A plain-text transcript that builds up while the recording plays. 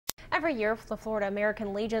Every year, the Florida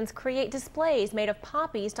American Legions create displays made of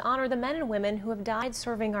poppies to honor the men and women who have died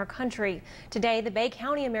serving our country. Today, the Bay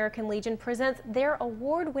County American Legion presents their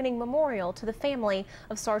award-winning memorial to the family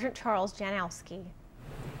of Sergeant Charles Janowski.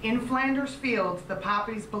 In Flanders Fields, the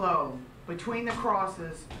poppies blow, between the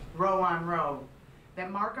crosses, row on row, that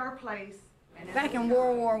mark our place. Back in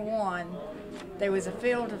World War I, there was a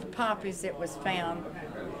field of poppies that was found,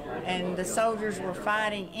 and the soldiers were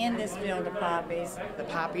fighting in this field of poppies. The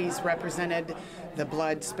poppies represented the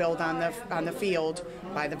blood spilled on the field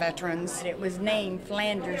by the veterans. It was named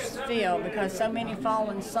Flanders Field because so many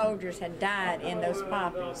fallen soldiers had died in those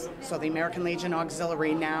poppies. So the American Legion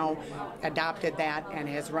Auxiliary now adopted that and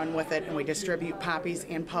has run with it, and we distribute poppies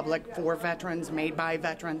in public for veterans, made by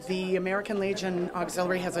veterans. The American Legion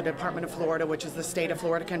Auxiliary has a Department of Florida, which is the state of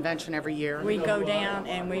Florida convention every year. We go down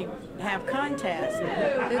and we have contests.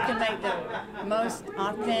 Who can make the most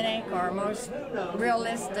authentic or most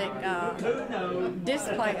realistic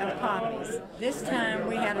display of poppies. This time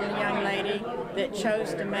we had a young lady that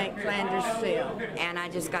chose to make Flanders Field. And I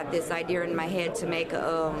just got this idea in my head to make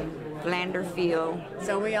a Flanders Field.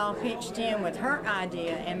 So we all pitched in with her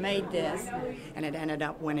idea and made this. And it ended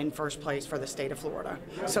up winning first place for the state of Florida.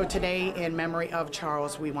 So today, in memory of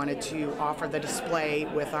Charles, we wanted to offer the display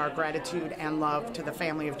with our gratitude and love to the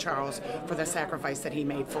family of Charles for the sacrifice that he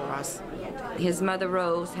made for us. His mother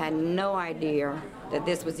Rose had no idea that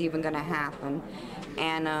this was even going to happen,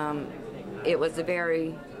 and it was a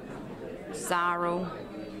very sorrow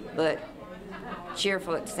but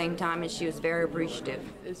cheerful at the same time, and she was very appreciative.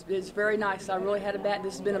 It's very nice. I really had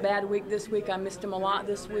this has been a bad week this week. I missed him a lot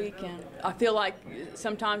this week, and I feel like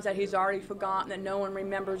sometimes that he's already forgotten, that no one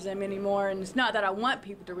remembers him anymore. And it's not that I want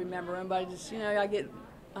people to remember him, but I just,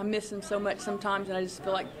 I miss him so much sometimes, and I just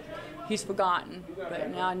feel like he's forgotten. But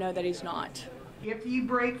now I know that he's not. If ye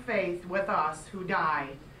break faith with us who die,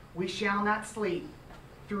 we shall not sleep.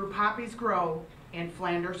 Through poppies grow in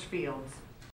Flanders Fields.